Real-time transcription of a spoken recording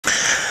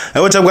Hey,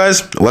 what's up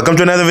guys? Welcome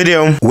to another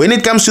video. When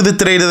it comes to the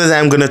trader that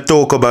I'm gonna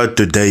talk about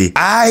today,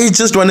 I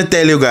just want to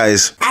tell you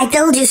guys, I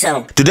told you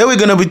so. today we're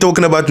gonna be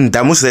talking about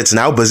Ndamoes that's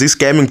now busy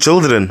scamming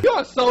children.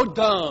 You're so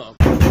dumb.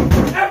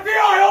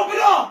 FBI, open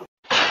up!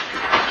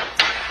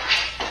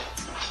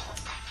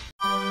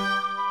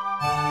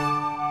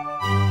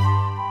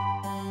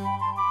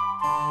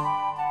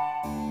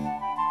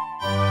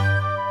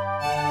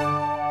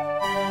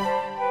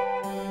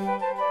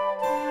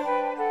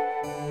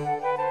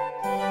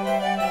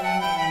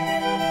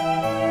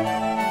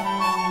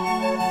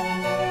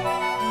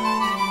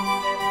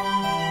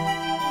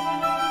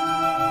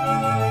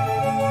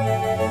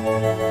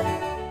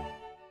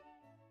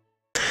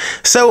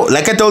 So,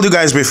 like I told you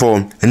guys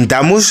before,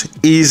 Ndamoes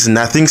is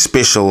nothing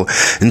special.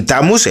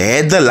 Ndamoes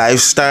had the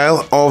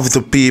lifestyle of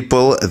the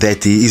people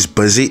that he is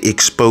busy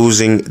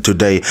exposing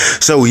today.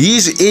 So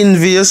he's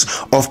envious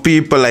of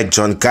people like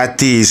John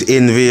Cutty, he's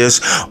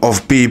envious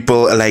of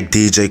people like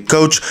DJ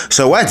Coach.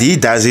 So what he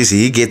does is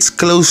he gets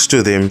close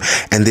to them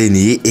and then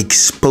he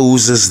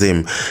exposes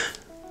them.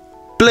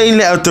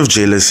 Plainly out of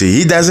jealousy.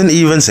 He doesn't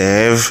even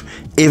have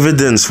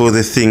evidence for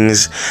the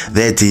things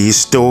that he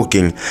is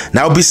talking.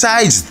 Now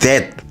besides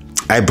that,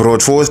 I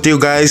brought forth to you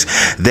guys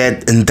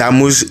that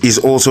Ndamoes is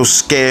also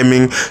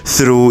scamming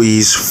through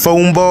his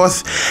phone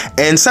booth,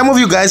 and some of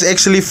you guys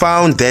actually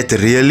found that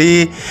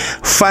really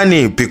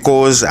funny,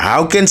 because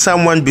how can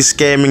someone be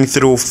scamming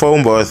through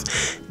phone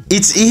booth?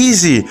 It's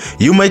easy.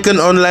 You make an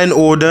online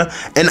order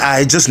and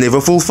I just never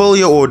fulfill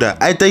your order.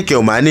 I take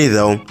your money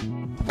though.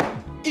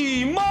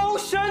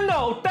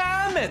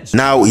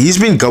 Now, he's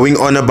been going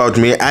on about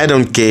me. I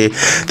don't care.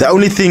 The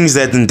only things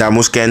that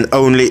Ndamoes can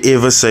only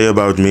ever say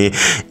about me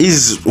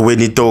is when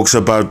he talks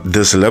about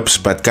this lips,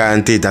 but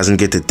Kante doesn't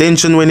get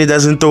attention when he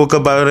doesn't talk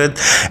about it.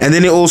 And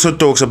then he also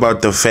talks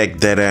about the fact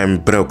that I'm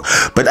broke.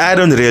 But I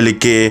don't really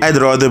care. I'd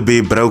rather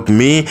be broke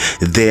me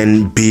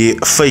than be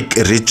fake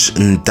rich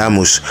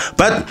Ndamoes.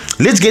 But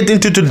let's get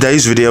into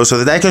today's video so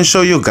that I can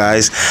show you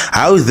guys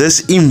how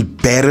this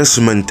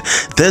embarrassment,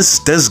 this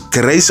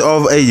disgrace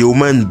of a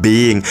human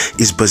being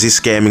is busy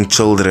scamming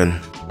children.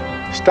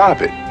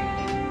 Stop it.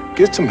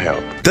 Get some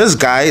help. This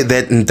guy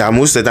that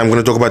Ndamoes that I'm going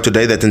to talk about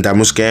today, that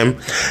Ndamoes scam,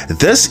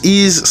 this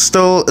is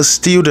still a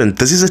student.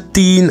 This is a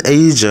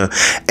teenager.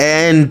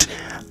 And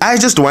I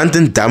just want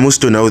Ndamoes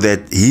to know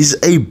that he's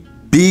a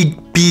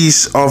big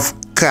piece of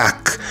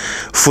cack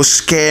for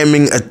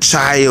scamming a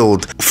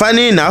child.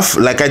 Funny enough,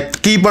 like I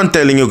keep on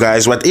telling you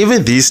guys, whatever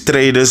these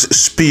traders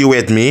spew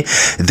at me,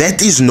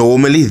 that is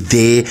normally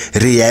their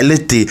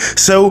reality.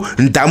 So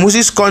Ndamoes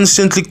is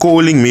constantly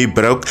calling me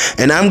broke,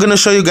 and I'm gonna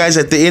show you guys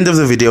at the end of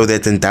the video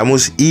that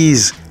Ndamoes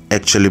is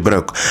actually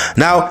broke.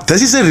 Now,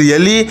 this is a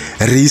really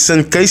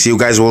recent case, you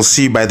guys will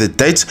see by the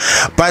dates,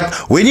 but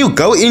when you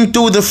go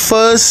into the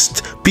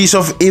first piece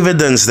of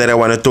evidence that I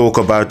want to talk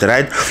about,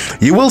 right,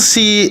 you will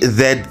see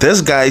that this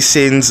guy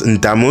sends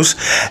Ndamoes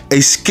a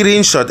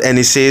screenshot and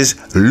he says,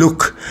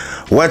 look,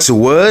 what's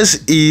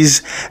worse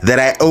is that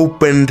I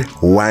opened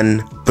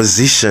one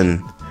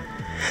position.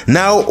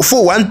 Now,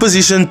 for one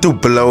position to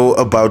blow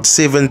about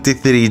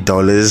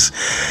 $73,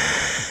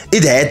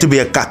 it had to be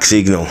a cuck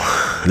signal.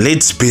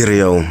 Let's be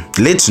real.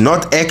 Let's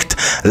not act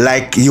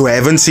like you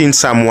haven't seen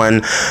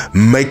someone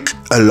make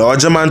a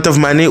large amount of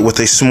money with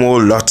a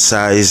small lot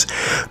size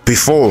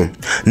before.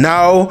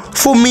 Now,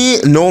 for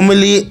me,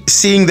 normally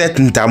seeing that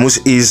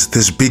Ndamoes is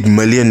this big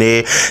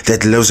millionaire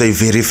that lives a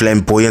very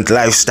flamboyant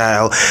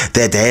lifestyle,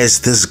 that has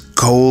this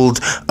gold,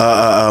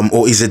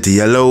 or is it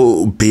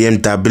yellow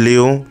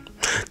BMW?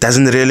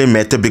 Doesn't really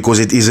matter because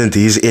it isn't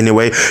his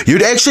anyway.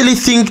 You'd actually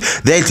think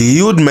that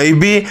he would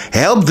maybe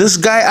help this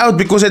guy out,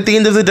 because at the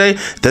end of the day,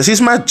 this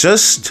is my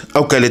just.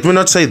 Okay, let me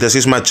not say this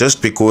is my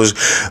just, because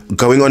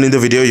going on in the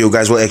video you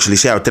guys will actually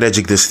see how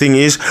tragic this thing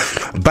is.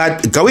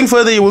 But going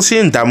further, you will see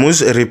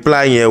Ndamoes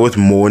replying here with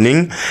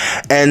morning,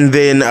 and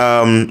then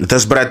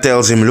this brat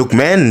tells him, look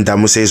man.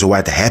 Ndamoes says,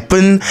 what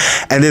happened?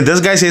 And then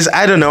this guy says,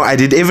 I don't know, I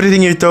did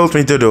everything you told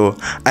me to do.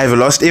 I've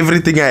lost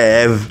everything I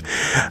have.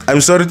 I'm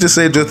sorry to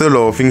say it with a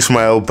laughing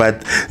smile,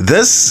 but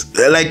this,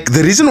 like,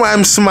 the reason why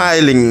I'm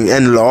smiling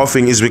and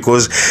laughing is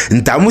because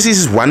Ndamoes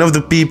is one of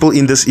the people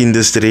in this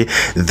industry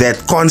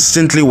that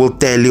constantly will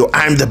tell you,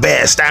 I'm the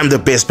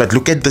best, but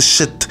look at the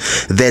shit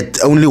that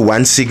only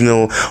one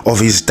signal of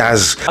his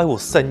does. I will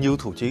send you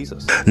to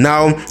Jesus.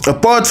 Now,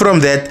 apart from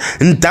that,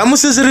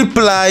 Ndamoes'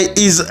 reply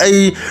is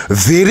a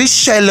very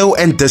shallow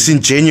and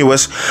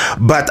disingenuous,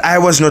 but I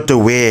was not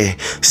aware,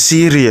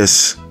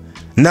 serious.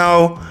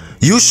 Now,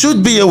 you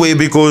should be aware,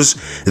 because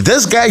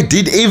this guy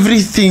did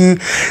everything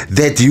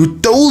that you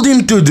told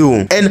him to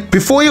do. And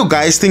before you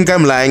guys think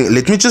I'm lying,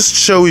 let me just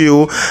show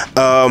you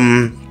a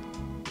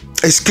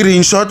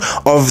screenshot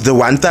of the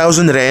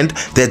 1,000 Rand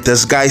that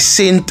this guy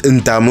sent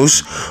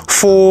Ndamoes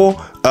for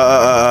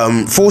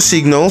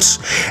signals.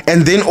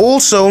 And then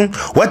also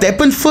what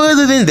happened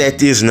further than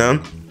that is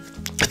now,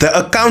 the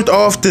account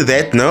after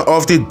that,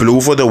 after it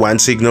blew for the one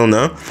signal,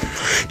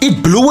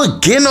 it blew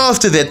again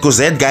after that, because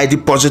that guy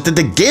deposited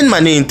again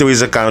money into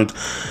his account.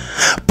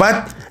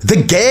 But the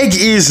gag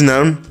is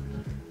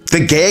The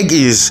gag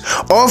is,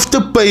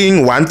 after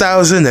paying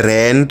 1,000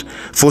 rand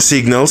for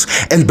signals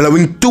and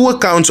blowing 2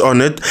 accounts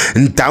on it,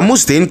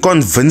 Ndamoes then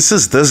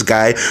convinces this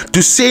guy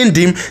to send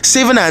him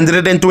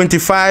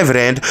 725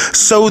 rand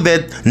so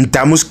that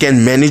Ndamoes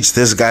can manage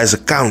this guy's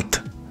account.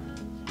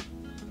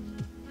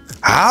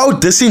 How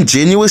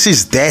disingenuous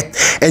is that?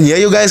 And here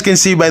you guys can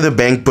see by the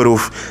bank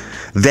proof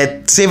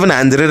that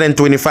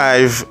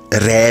 725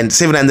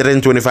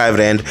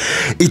 rand,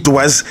 it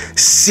was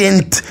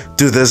sent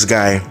to this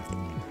guy.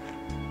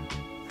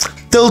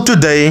 Till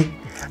today,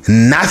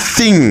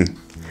 nothing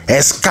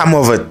has come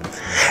of it.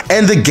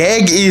 And the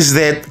gag is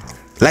that,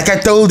 like I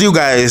told you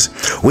guys,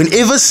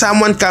 whenever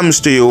someone comes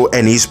to you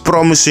and he's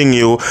promising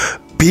you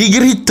big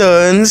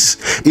returns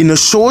in a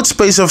short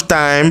space of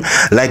time,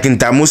 like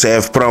Ndamoes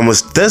have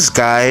promised this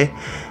guy,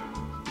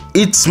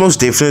 it's most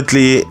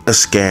definitely a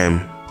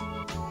scam.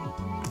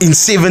 In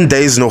 7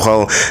 days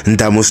nogal,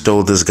 Ndamoes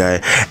told this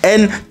guy.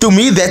 And to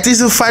me, that is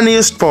the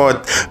funniest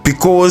part,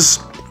 because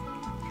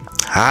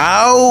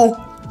how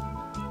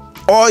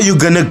are you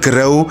gonna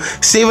grow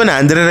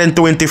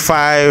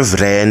 725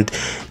 rand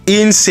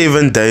in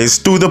 7 days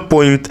to the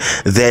point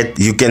that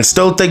you can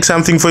still take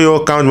something for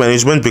your account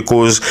management,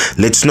 because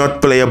let's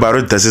not play about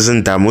it, this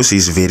isn't Ndamoes,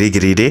 he's very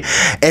greedy,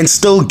 and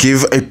still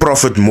give a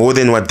profit more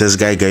than what this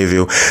guy gave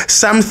you?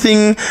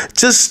 Something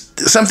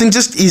just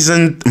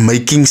isn't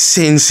making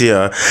sense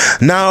here.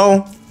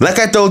 Now, like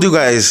I told you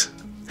guys,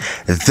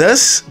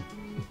 this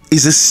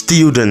is a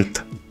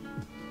student.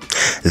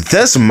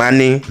 This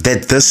money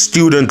that this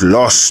student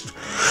lost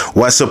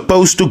was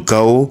supposed to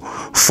go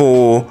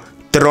for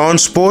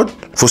transport,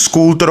 for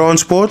school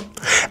transport,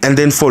 and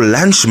then for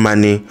lunch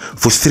money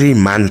for 3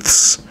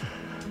 months.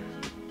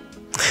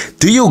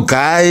 Do you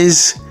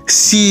guys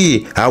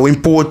see how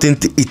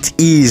important it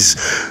is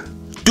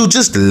to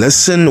just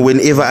listen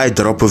whenever I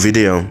drop a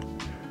video?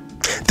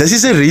 This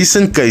is a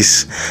recent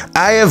case.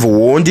 I have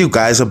warned you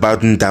guys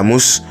about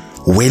Ndamoes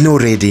when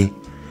already,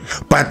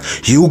 but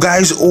you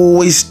guys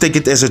always take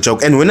it as a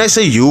joke. And when I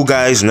say you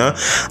guys,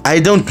 I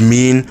don't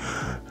mean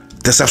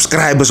the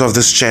subscribers of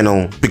this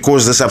channel,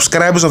 because the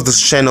subscribers of this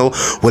channel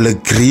will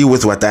agree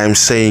with what I'm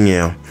saying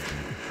here.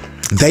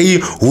 They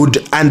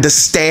would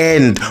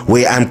understand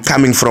where I'm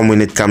coming from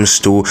when it comes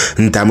to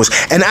Ndamoes.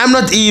 And I'm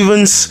not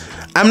even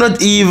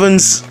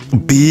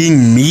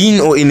being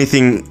mean or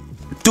anything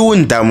to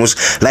Ndamoes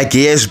like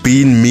he has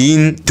been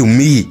mean to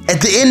me.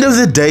 At the end of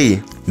the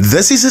day,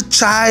 this is a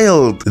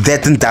child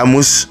that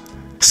Ndamoes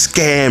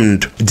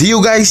scammed. Do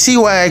you guys see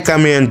why I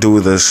come here and do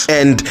this?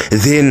 And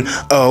then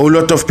a whole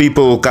lot of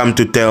people will come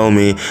to tell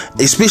me,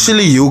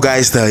 especially you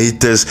guys, the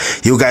haters,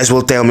 you guys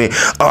will tell me,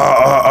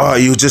 oh,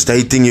 you're just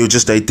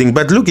hating.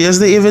 But look, here's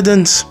the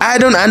evidence. I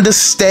don't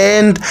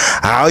understand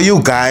how you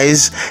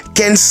guys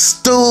can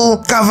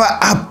still cover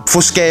up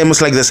for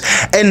scammers like this.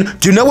 And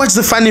do you know what's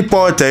the funny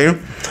part, eh?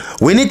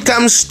 When it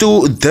comes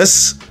to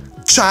this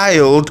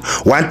child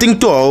wanting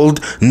to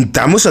hold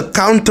Ndamoes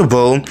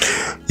accountable,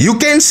 you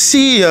can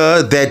see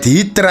here that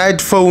he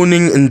tried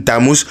phoning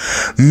Ndamoes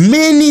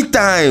many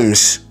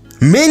times.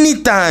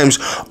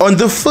 On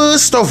the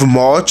 1st of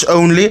March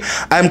only,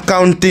 I'm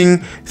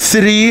counting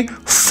 3,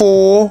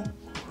 4,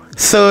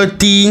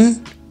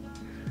 13,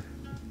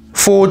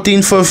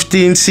 14,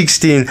 15,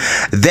 16.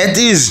 That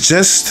is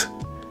just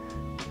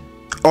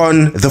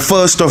on the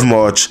 1st of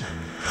March.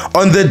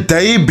 On the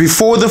day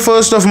before the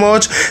 1st of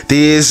March,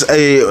 there's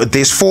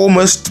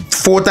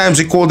 4 times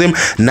he called him,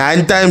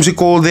 9 times he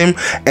called him,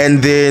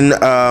 and then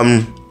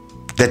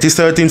that is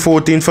 13,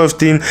 14,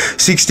 15,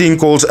 16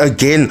 calls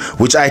again,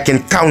 which I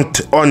can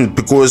count on,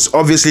 because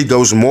obviously it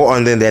goes more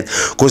on than that,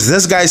 because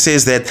this guy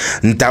says that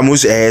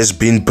Ndamoes has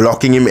been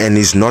blocking him and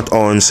he's not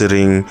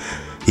answering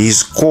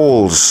his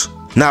calls.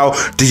 Now,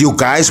 do you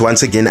guys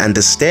once again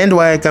understand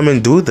why I come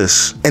and do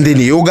this? And then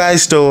you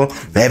guys still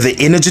have the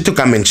energy to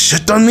come and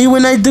shit on me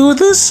when I do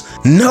this?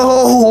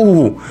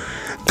 No!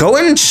 Go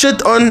and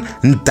shit on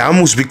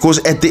Ndamoes, because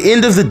at the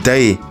end of the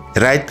day,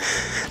 right,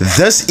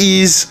 this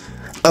is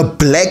a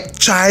black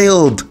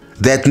child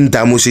that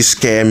Ndamoes is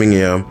scamming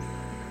here.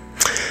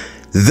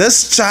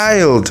 This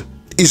child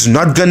is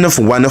not gonna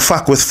wanna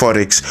fuck with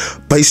Forex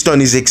based on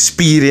his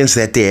experience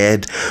that he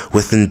had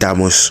with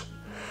Ndamoes.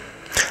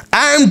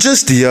 I'm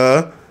just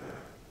here,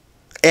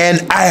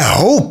 and I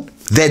hope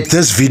that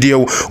this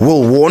video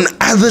will warn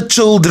other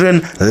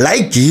children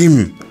like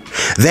him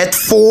that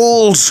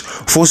falls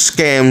for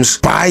scams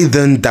by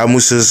the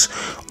Ndamoes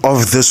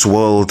of this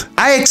world.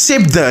 I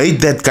accept the hate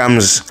that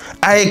comes.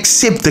 I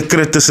accept the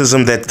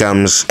criticism that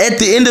comes. At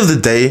the end of the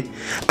day,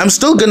 I'm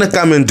still gonna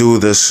come and do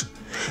this,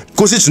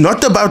 because it's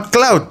not about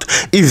clout.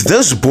 If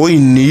this boy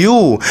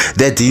knew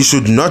that he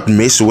should not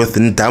mess with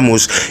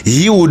Ndamoes,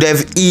 he would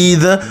have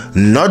either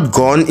not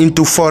gone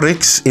into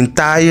Forex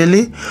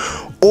entirely,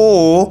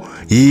 or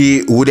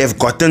he would have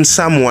gotten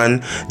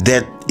someone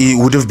that he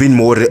would have been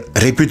more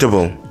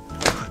reputable.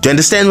 Do you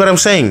understand what I'm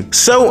saying?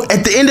 So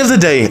at the end of the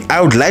day,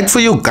 I would like for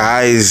you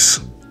guys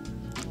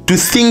to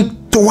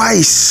think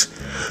twice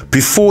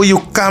before you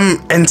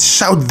come and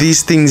shout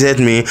these things at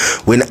me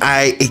when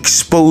I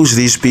expose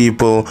these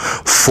people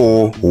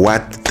for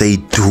what they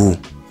do.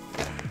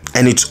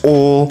 And it's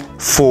all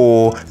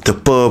for the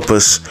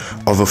purpose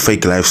of a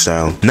fake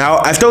lifestyle. Now,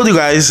 I've told you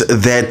guys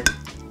that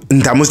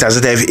Ndamoes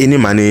doesn't have any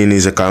money in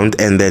his account,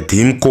 and that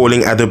him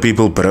calling other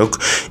people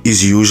broke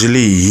is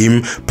usually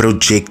him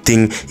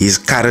projecting his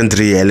current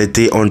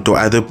reality onto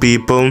other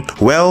people.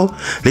 Well,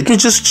 let me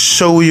just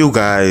show you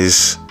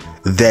guys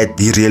that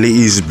he really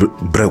is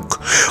broke.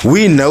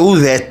 We know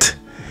that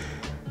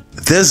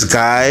this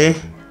guy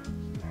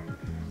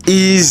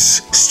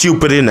is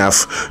stupid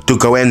enough to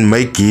go and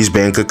make his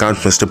bank account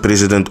Mr.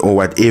 President or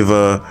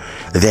whatever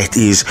that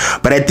is.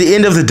 But at the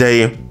end of the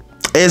day,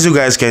 as you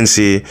guys can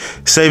see,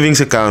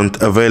 savings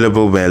account,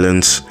 available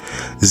balance,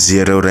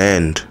 0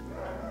 rand.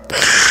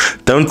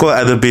 Don't call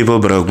other people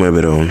broke, my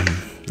bro.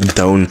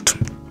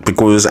 Don't.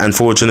 Because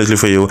unfortunately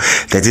for you,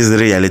 that is the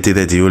reality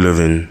that you live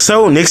in.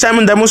 So next time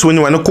in Ndamoes, when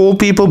you want to call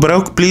people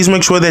broke, please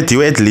make sure that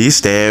you at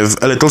least have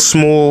a little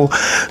small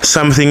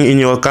something in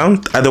your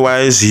account.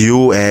 Otherwise,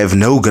 you have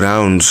no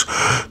grounds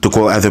to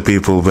call other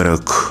people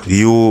broke.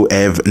 You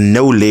have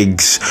no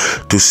legs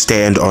to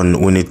stand on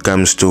when it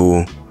comes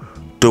to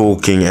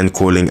talking and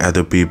calling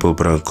other people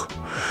broke.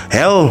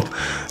 Hell,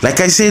 like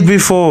I said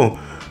before,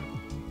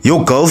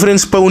 your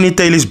girlfriend's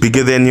ponytail is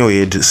bigger than your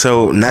head,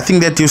 so nothing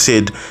that you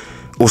said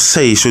or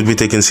say should be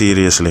taken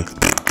seriously.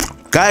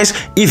 Guys,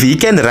 if he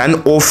can run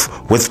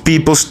off with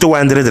people's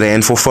 200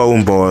 rand for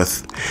phone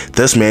bath,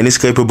 this man is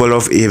capable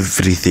of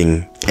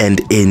everything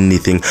and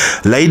anything.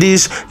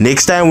 Ladies,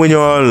 next time when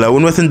you're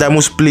alone with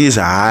Ndamoes, please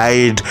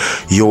hide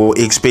your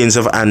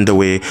expensive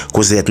underwear,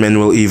 because that man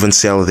will even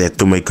sell that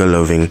to make a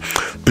living.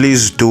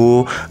 Please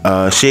do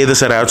share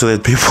this around so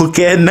that people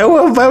can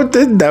know about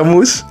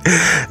Ndamoes.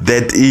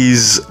 That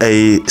is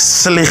a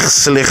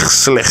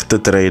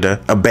slechte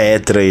trader, a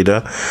bad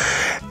trader.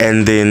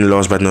 And then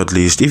last but not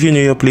least, if you're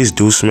new here, please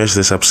do smash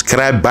the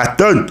subscribe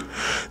button.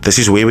 This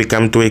is where we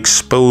come to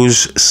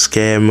expose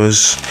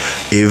scammers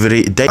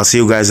every day. I'll see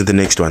you guys in the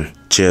next one.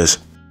 Cheers.